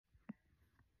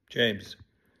James,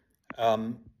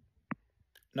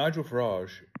 Nigel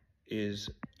Farage is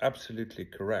absolutely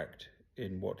correct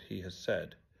in what he has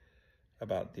said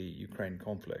about the Ukraine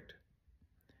conflict.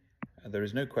 And there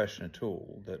is no question at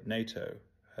all that NATO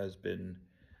has been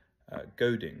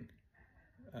goading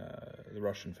the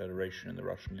Russian Federation and the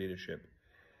Russian leadership,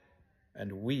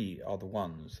 and we are the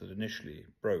ones that initially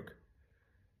broke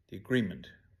the agreement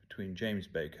between James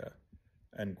Baker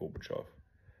and Gorbachev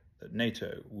that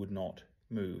NATO would not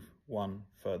move one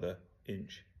further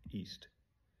inch east.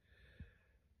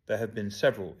 There have been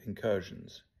several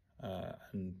incursions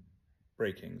and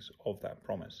breakings of that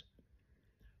promise.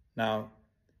 Now,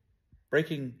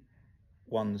 breaking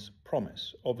one's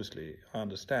promise, obviously, I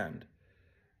understand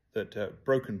that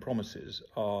broken promises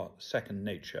are second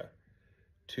nature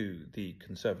to the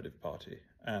Conservative Party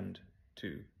and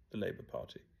to the Labour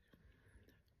Party.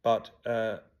 But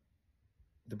the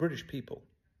British people,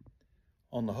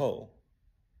 on the whole,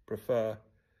 prefer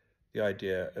the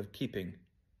idea of keeping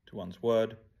to one's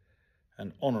word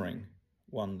and honouring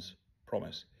one's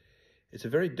promise. It's a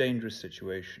very dangerous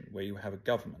situation where you have a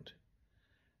government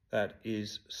that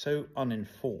is so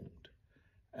uninformed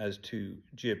as to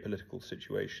geopolitical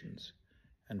situations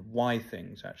and why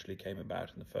things actually came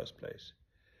about in the first place.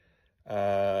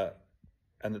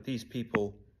 And that these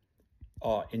people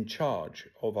are in charge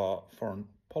of our foreign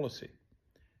policy.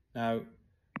 Now,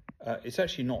 it's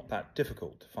actually not that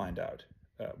difficult to find out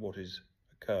what has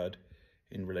occurred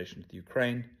in relation to the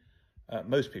Ukraine.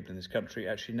 Most people in this country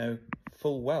actually know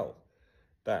full well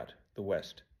that the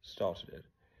West started it.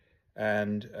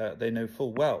 And they know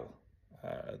full well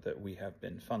that we have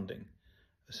been funding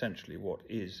essentially what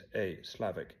is a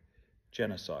Slavic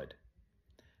genocide.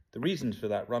 The reasons for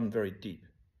that run very deep.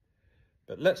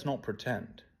 But let's not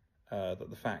pretend that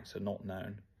the facts are not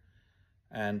known.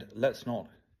 And let's not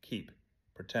keep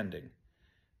pretending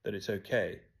that it's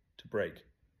okay to break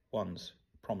one's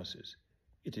promises.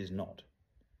 It is not.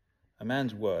 A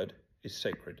man's word is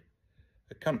sacred.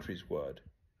 A country's word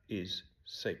is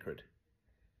sacred.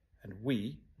 And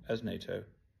we, as NATO,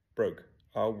 broke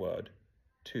our word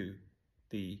to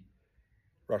the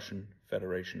Russian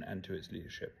Federation and to its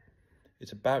leadership.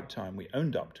 It's about time we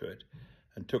owned up to it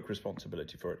and took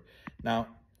responsibility for it. Now,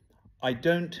 I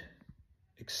don't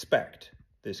expect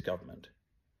this government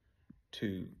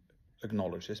to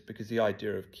acknowledge this, because the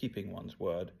idea of keeping one's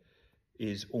word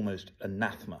is almost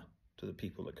anathema to the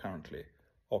people that currently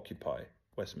occupy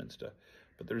Westminster.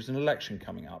 But there is an election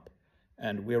coming up,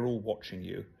 and we're all watching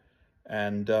you.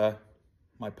 And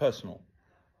my personal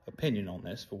opinion on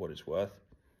this, for what it's worth,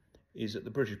 is that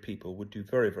the British people would do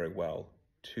very, very well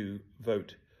to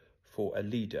vote for a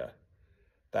leader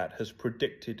that has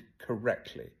predicted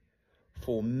correctly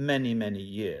for many, many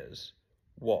years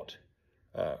what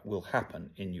will happen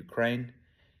in Ukraine.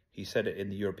 He said it in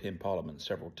the European Parliament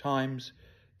several times.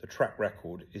 The track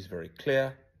record is very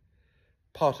clear.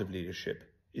 Part of leadership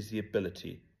is the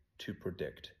ability to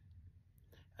predict.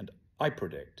 And I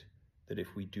predict that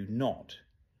if we do not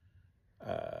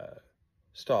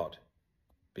start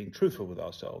being truthful with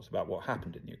ourselves about what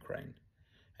happened in Ukraine,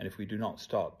 and if we do not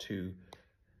start to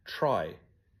try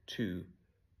to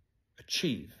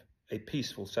achieve a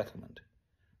peaceful settlement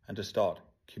and to start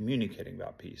communicating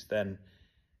about peace, then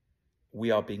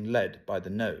we are being led by the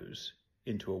nose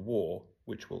into a war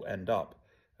which will end up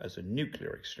as a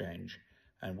nuclear exchange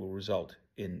and will result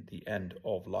in the end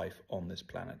of life on this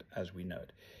planet as we know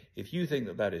it. If you think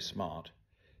that that is smart,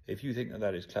 if you think that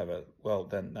that is clever, well,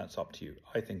 then that's up to you.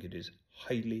 I think it is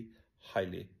highly,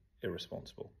 highly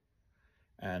irresponsible.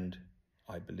 And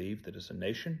I believe that as a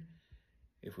nation,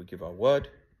 if we give our word,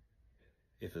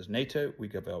 if as NATO we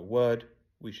give our word,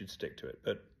 we should stick to it.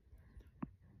 But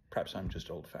perhaps I'm just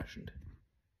old-fashioned.